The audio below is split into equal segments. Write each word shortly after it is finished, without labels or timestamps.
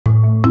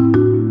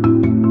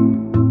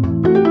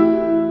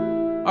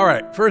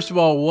right, first of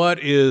all, what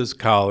is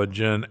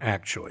collagen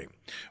actually?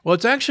 Well,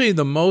 it's actually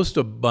the most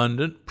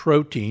abundant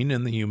protein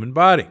in the human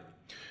body.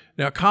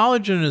 Now,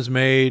 collagen is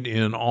made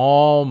in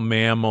all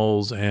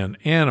mammals and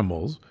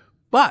animals,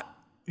 but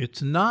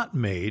it's not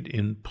made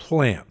in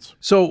plants.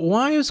 So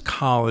why is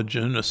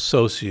collagen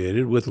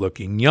associated with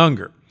looking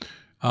younger?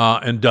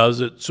 And does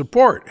it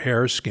support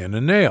hair, skin,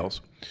 and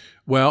nails?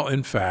 Well,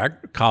 in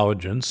fact,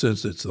 collagen,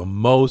 since it's the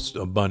most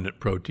abundant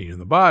protein in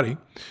the body,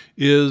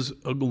 is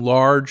a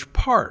large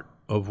part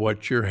of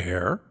what your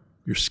hair,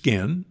 your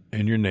skin,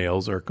 and your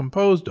nails are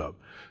composed of.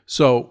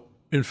 So,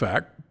 in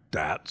fact,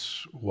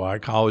 that's why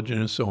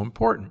collagen is so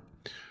important.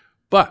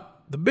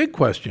 But the big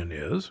question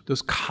is,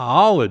 does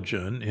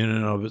collagen in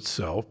and of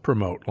itself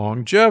promote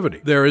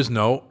longevity? There is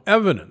no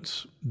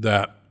evidence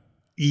that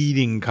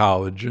eating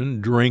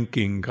collagen,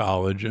 drinking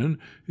collagen,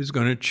 is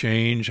going to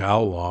change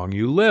how long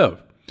you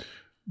live.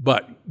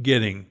 But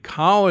getting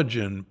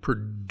collagen,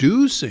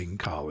 producing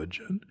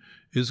collagen,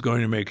 is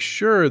going to make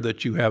sure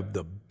that you have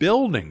the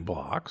building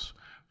blocks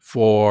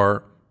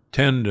for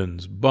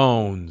tendons,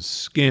 bones,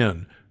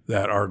 skin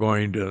that are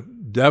going to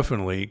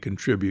definitely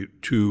contribute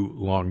to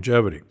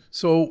longevity.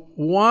 So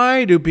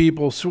why do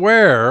people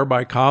swear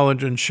by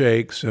collagen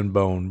shakes and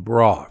bone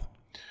broth?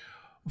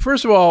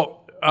 First of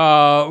all,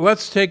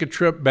 let's take a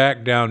trip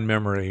back down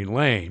memory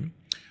lane.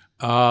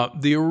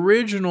 The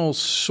original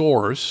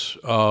source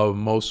of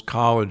most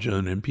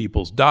collagen in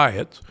people's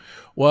diets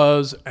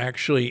was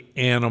actually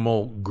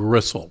animal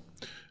gristle,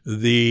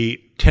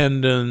 the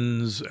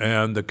tendons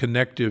and the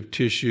connective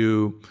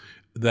tissue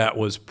that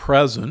was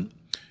present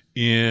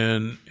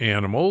in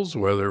animals,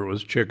 whether it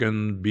was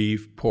chicken,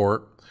 beef,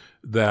 pork,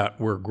 that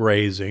were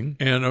grazing.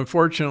 And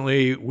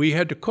unfortunately, we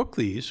had to cook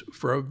these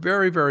for a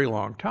very, very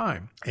long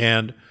time.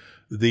 And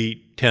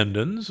the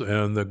tendons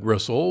and the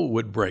gristle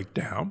would break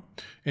down,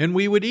 and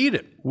we would eat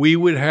it. We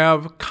would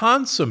have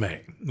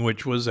consommé,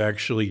 which was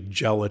actually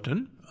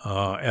gelatin,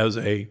 as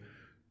a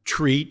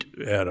treat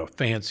at a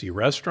fancy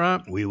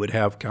restaurant. We would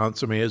have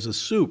consommé as a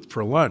soup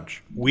for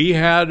lunch. We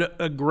had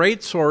a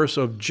great source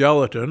of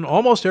gelatin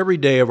almost every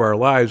day of our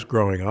lives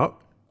growing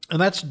up, and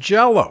that's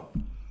Jell-O.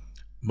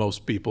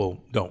 Most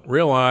people don't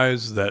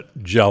realize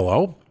that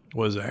Jell-O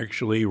was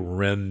actually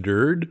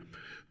rendered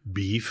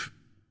beef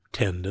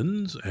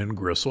tendons and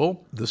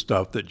gristle, the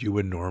stuff that you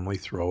would normally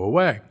throw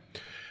away.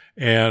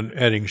 And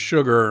adding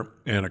sugar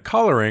and a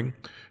coloring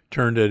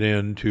turned it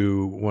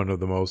into one of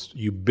the most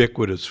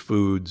ubiquitous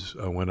foods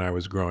when I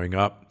was growing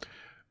up.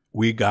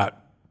 We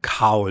got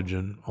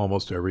collagen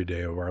almost every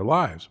day of our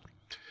lives.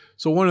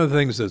 So one of the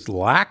things that's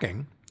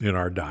lacking in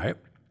our diet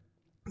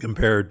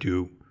compared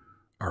to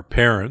our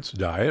parents'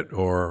 diet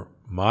or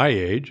my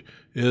age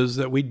is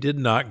that we did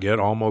not get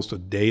almost a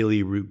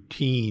daily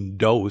routine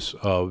dose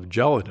of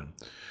gelatin.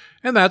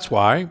 And that's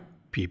why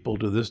people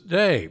to this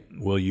day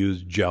will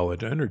use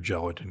gelatin or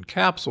gelatin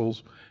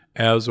capsules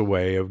as a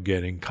way of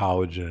getting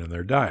collagen in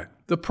their diet.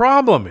 The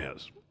problem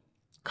is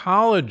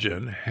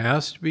collagen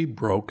has to be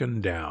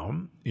broken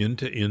down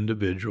into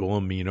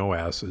individual amino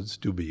acids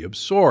to be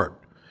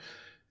absorbed.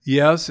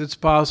 Yes, it's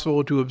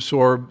possible to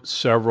absorb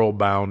several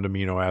bound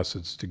amino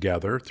acids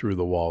together through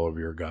the wall of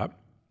your gut,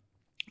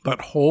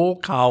 but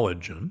whole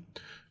collagen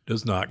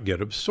does not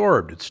get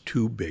absorbed. It's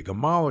too big a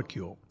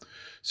molecule.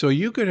 So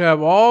you could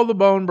have all the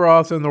bone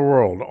broth in the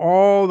world,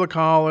 all the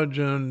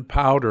collagen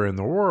powder in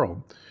the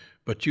world,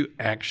 but you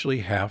actually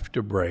have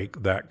to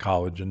break that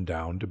collagen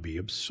down to be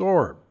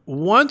absorbed.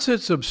 Once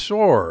it's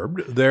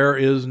absorbed, there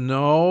is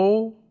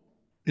no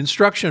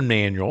instruction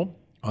manual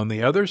on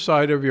the other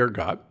side of your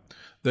gut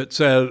that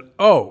says,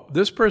 oh,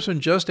 this person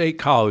just ate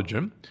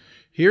collagen.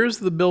 Here's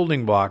the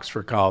building blocks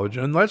for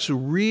collagen. Let's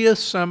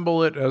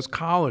reassemble it as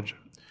collagen.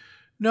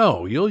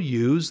 No, you'll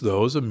use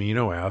those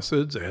amino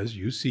acids as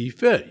you see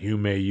fit. You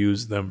may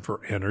use them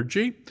for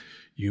energy.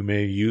 You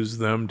may use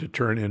them to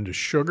turn into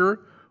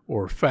sugar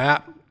or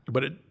fat,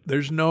 but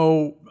there's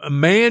no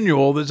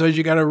manual that says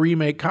you got to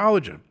remake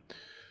collagen.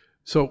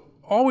 So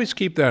always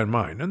keep that in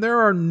mind. And there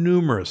are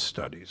numerous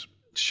studies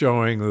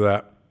showing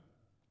that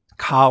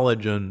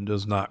collagen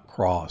does not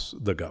cross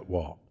the gut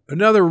wall.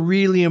 Another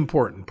really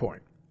important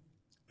point.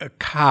 A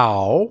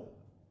cow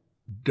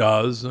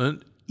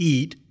doesn't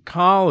eat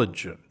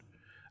collagen.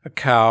 A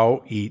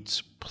cow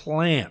eats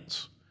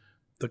plants.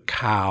 The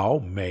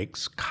cow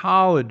makes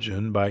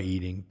collagen by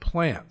eating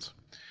plants.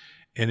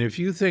 And if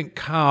you think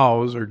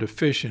cows are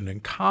deficient in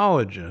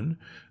collagen,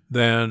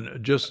 then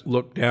just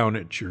look down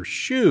at your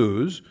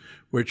shoes,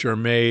 which are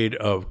made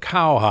of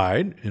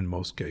cowhide in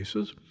most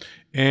cases,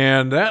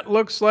 and that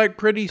looks like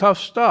pretty tough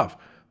stuff.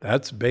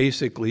 That's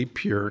basically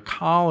pure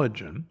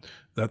collagen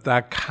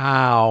that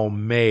cow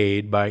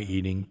made by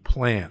eating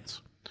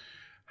plants.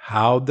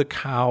 How'd the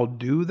cow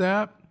do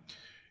that?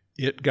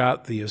 It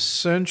got the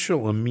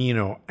essential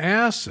amino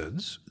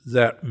acids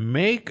that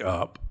make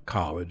up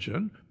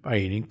collagen by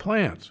eating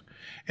plants.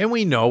 And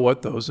we know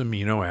what those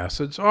amino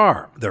acids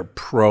are. They're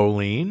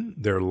proline,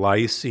 they're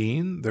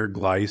lysine, they're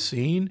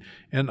glycine,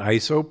 and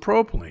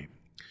isopropylene.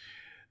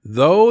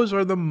 Those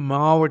are the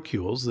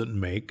molecules that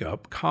make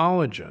up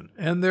collagen,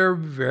 and they're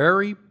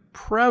very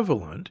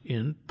prevalent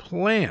in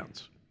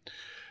plants.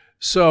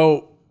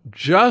 So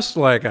just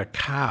like a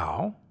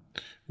cow,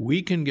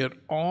 we can get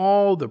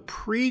all the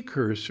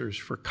precursors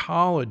for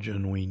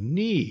collagen we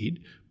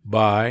need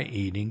by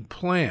eating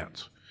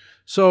plants.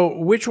 So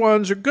which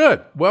ones are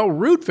good? Well,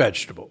 root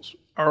vegetables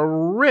are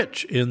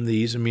rich in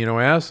these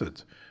amino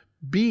acids.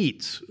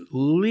 Beets,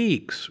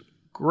 leeks,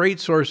 great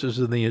sources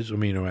of these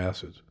amino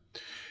acids.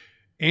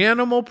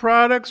 Animal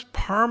products,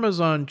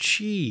 Parmesan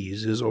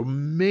cheese is an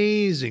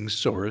amazing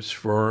source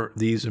for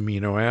these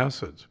amino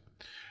acids.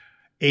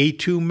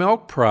 A2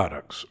 milk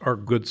products are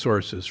good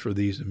sources for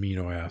these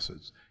amino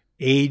acids.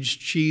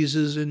 Aged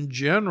cheeses in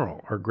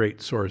general are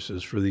great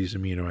sources for these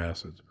amino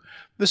acids.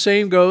 The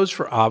same goes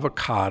for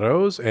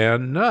avocados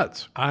and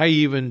nuts. I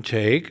even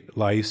take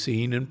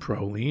lysine and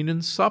proline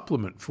in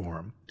supplement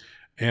form.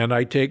 And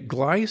I take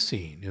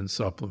glycine in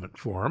supplement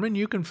form, and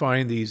you can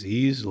find these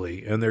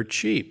easily, and they're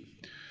cheap.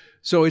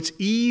 So it's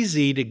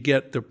easy to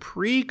get the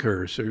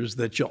precursors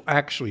that you'll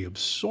actually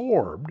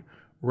absorb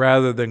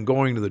rather than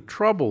going to the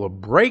trouble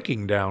of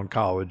breaking down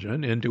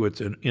collagen into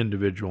its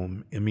individual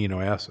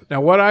amino acids.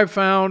 Now, what I've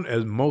found,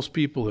 as most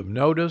people have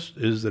noticed,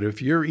 is that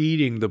if you're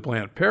eating the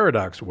plant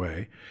paradox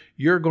way,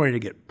 you're going to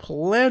get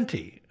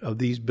plenty of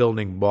these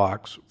building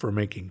blocks for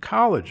making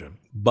collagen.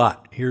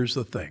 But here's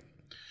the thing.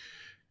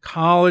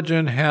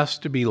 Collagen has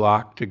to be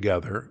locked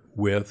together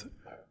with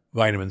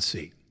vitamin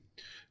C.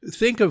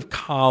 Think of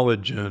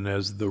collagen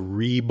as the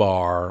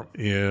rebar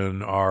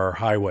in our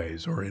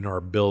highways or in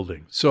our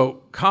buildings.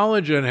 So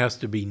collagen has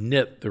to be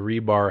knit, the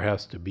rebar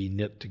has to be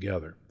knit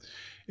together.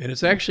 And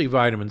it's actually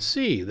vitamin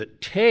C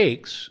that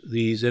takes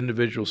these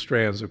individual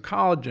strands of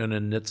collagen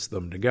and knits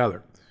them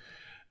together.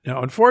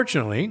 Now,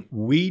 unfortunately,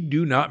 we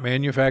do not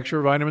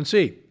manufacture vitamin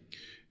C.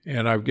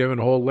 And I've given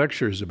whole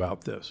lectures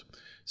about this.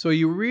 So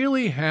you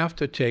really have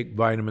to take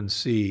vitamin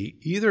C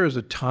either as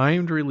a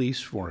timed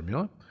release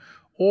formula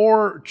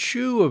or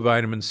chew a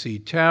vitamin C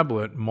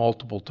tablet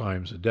multiple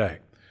times a day.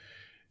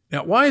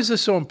 Now, why is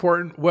this so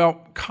important?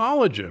 Well,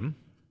 collagen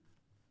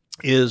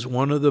is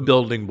one of the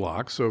building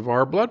blocks of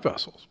our blood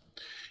vessels.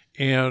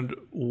 And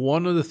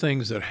one of the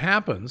things that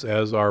happens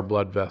as our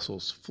blood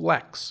vessels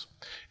flex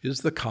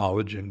is the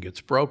collagen gets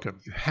broken.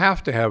 You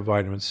have to have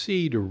vitamin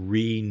C to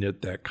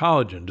re-knit that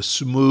collagen, to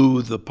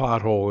smooth the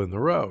pothole in the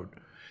road.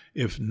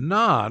 If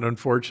not,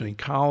 unfortunately,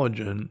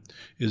 collagen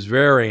is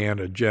very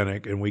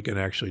antigenic and we can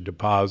actually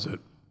deposit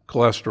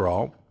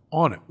cholesterol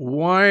on it.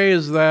 Why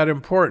is that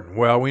important?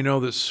 Well, we know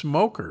that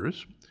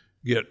smokers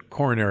get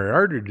coronary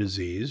artery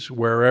disease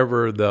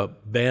wherever the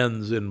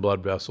bends in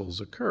blood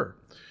vessels occur.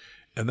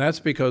 And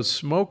that's because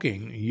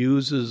smoking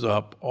uses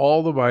up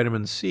all the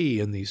vitamin C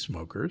in these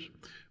smokers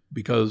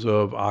because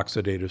of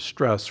oxidative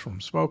stress from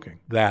smoking.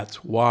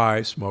 That's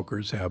why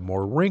smokers have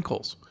more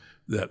wrinkles,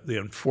 that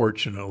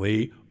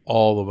unfortunately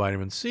all the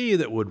vitamin C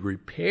that would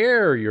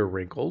repair your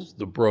wrinkles,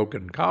 the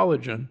broken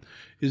collagen,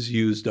 is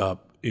used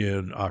up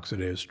in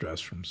oxidative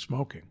stress from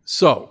smoking.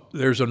 So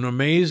there's an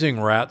amazing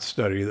rat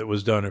study that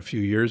was done a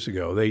few years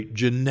ago. They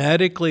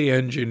genetically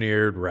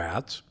engineered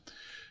rats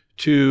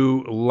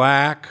to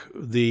lack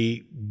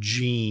the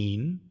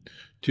gene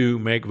to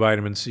make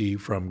vitamin C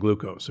from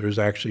glucose. There's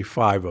actually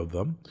 5 of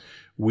them.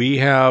 We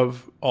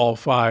have all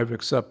 5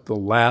 except the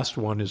last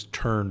one is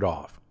turned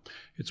off.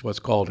 It's what's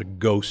called a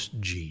ghost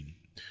gene.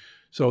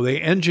 So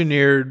they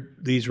engineered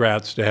these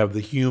rats to have the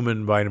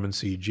human vitamin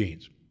C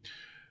genes.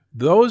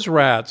 Those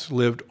rats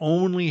lived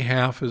only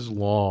half as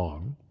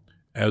long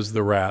as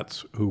the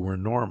rats who were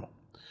normal.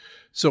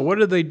 So what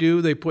did they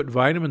do? They put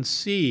vitamin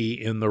C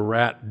in the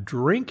rat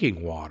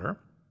drinking water.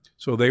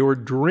 So they were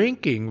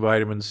drinking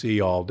vitamin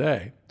C all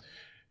day.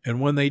 And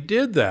when they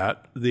did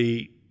that,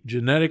 the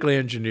genetically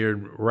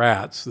engineered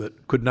rats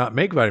that could not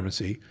make vitamin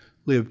C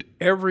lived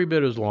every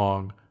bit as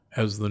long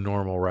as the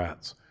normal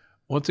rats.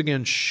 Once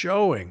again,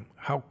 showing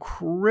how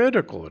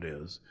critical it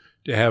is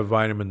to have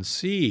vitamin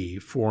C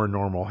for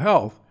normal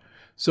health.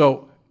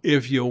 So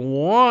if you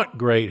want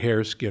great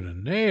hair, skin,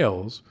 and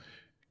nails,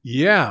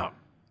 yeah,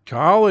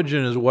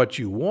 collagen is what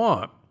you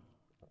want.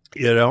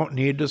 You don't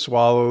need to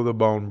swallow the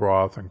bone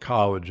broth and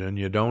collagen.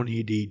 You don't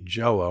need to eat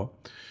Jell-O.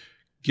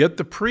 Get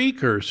the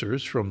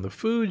precursors from the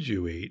foods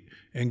you eat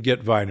and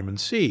get vitamin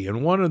C.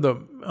 And one of the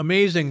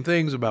amazing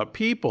things about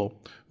people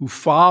who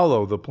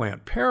follow the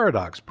Plant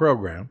Paradox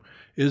program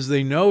is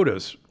they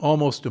notice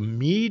almost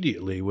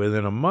immediately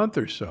within a month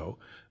or so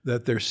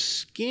that their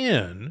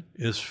skin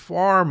is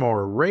far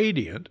more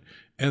radiant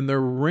and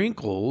their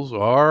wrinkles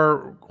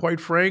are, quite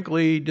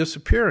frankly,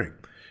 disappearing.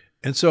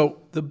 And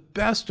so the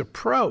best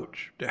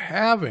approach to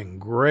having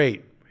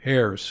great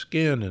hair,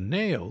 skin, and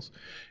nails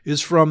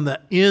is from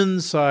the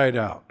inside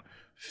out,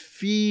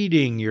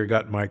 feeding your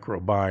gut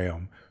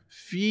microbiome,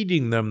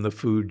 feeding them the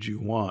foods you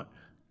want,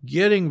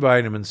 getting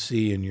vitamin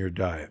C in your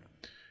diet.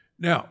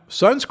 Now,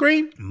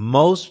 sunscreen,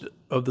 most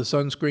of the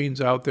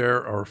sunscreens out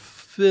there are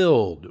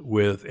filled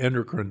with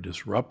endocrine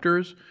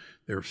disruptors.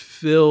 They're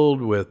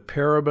filled with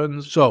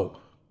parabens.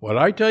 So what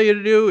I tell you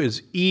to do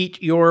is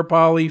eat your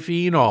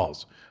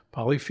polyphenols.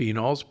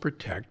 Polyphenols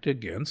protect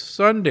against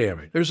sun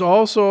damage. There's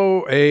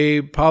also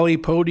a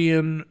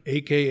polypodium,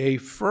 aka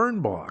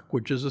fern block,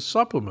 which is a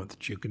supplement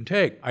that you can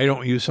take. I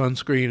don't use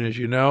sunscreen, as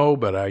you know,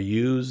 but I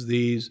use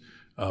these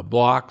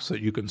blocks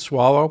that you can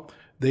swallow.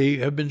 They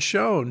have been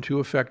shown to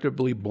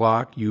effectively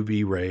block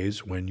UV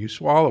rays when you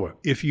swallow it.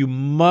 If you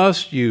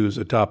must use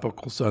a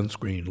topical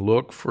sunscreen,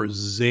 look for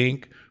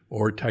zinc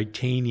or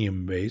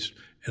titanium-based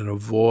and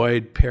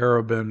avoid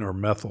paraben or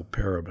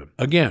methylparaben.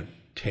 Again,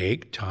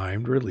 take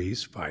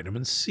timed-release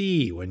vitamin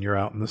C when you're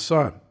out in the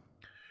sun.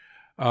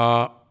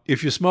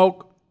 If you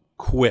smoke,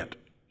 quit.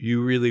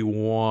 You really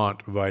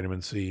want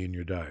vitamin C in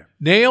your diet.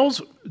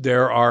 Nails,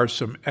 there are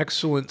some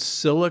excellent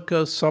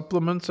silica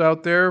supplements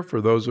out there.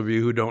 For those of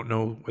you who don't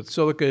know what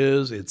silica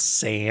is, it's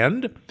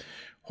sand.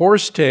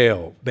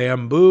 Horsetail,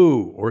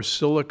 bamboo, or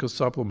silica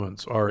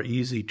supplements are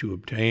easy to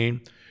obtain.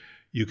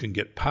 You can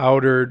get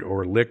powdered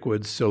or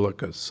liquid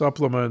silica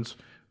supplements.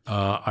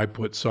 I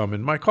put some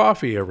in my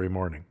coffee every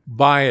morning.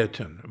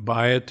 Biotin.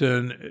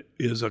 Biotin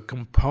is a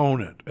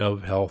component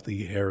of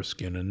healthy hair,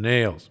 skin, and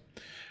nails.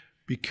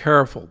 Be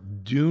careful.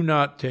 Do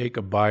not take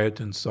a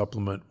biotin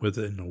supplement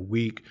within a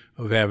week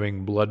of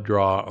having blood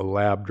draw, a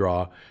lab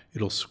draw.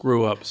 It'll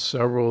screw up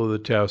several of the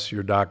tests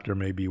your doctor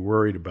may be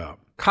worried about.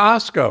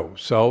 Costco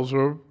sells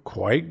a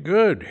quite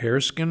good hair,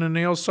 skin, and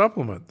nail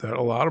supplement that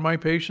a lot of my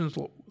patients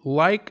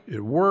like.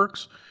 It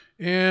works,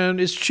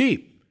 and it's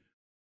cheap.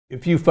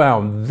 If you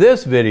found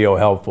this video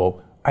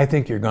helpful, I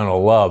think you're going to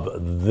love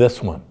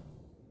this one.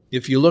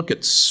 If you look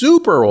at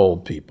super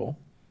old people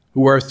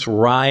who are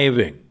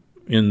thriving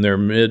in their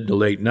mid to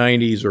late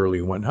 90s, early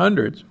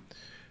 100s,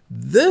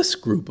 this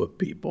group of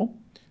people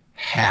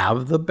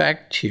have the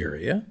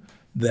bacteria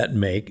that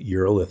make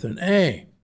urolithin A.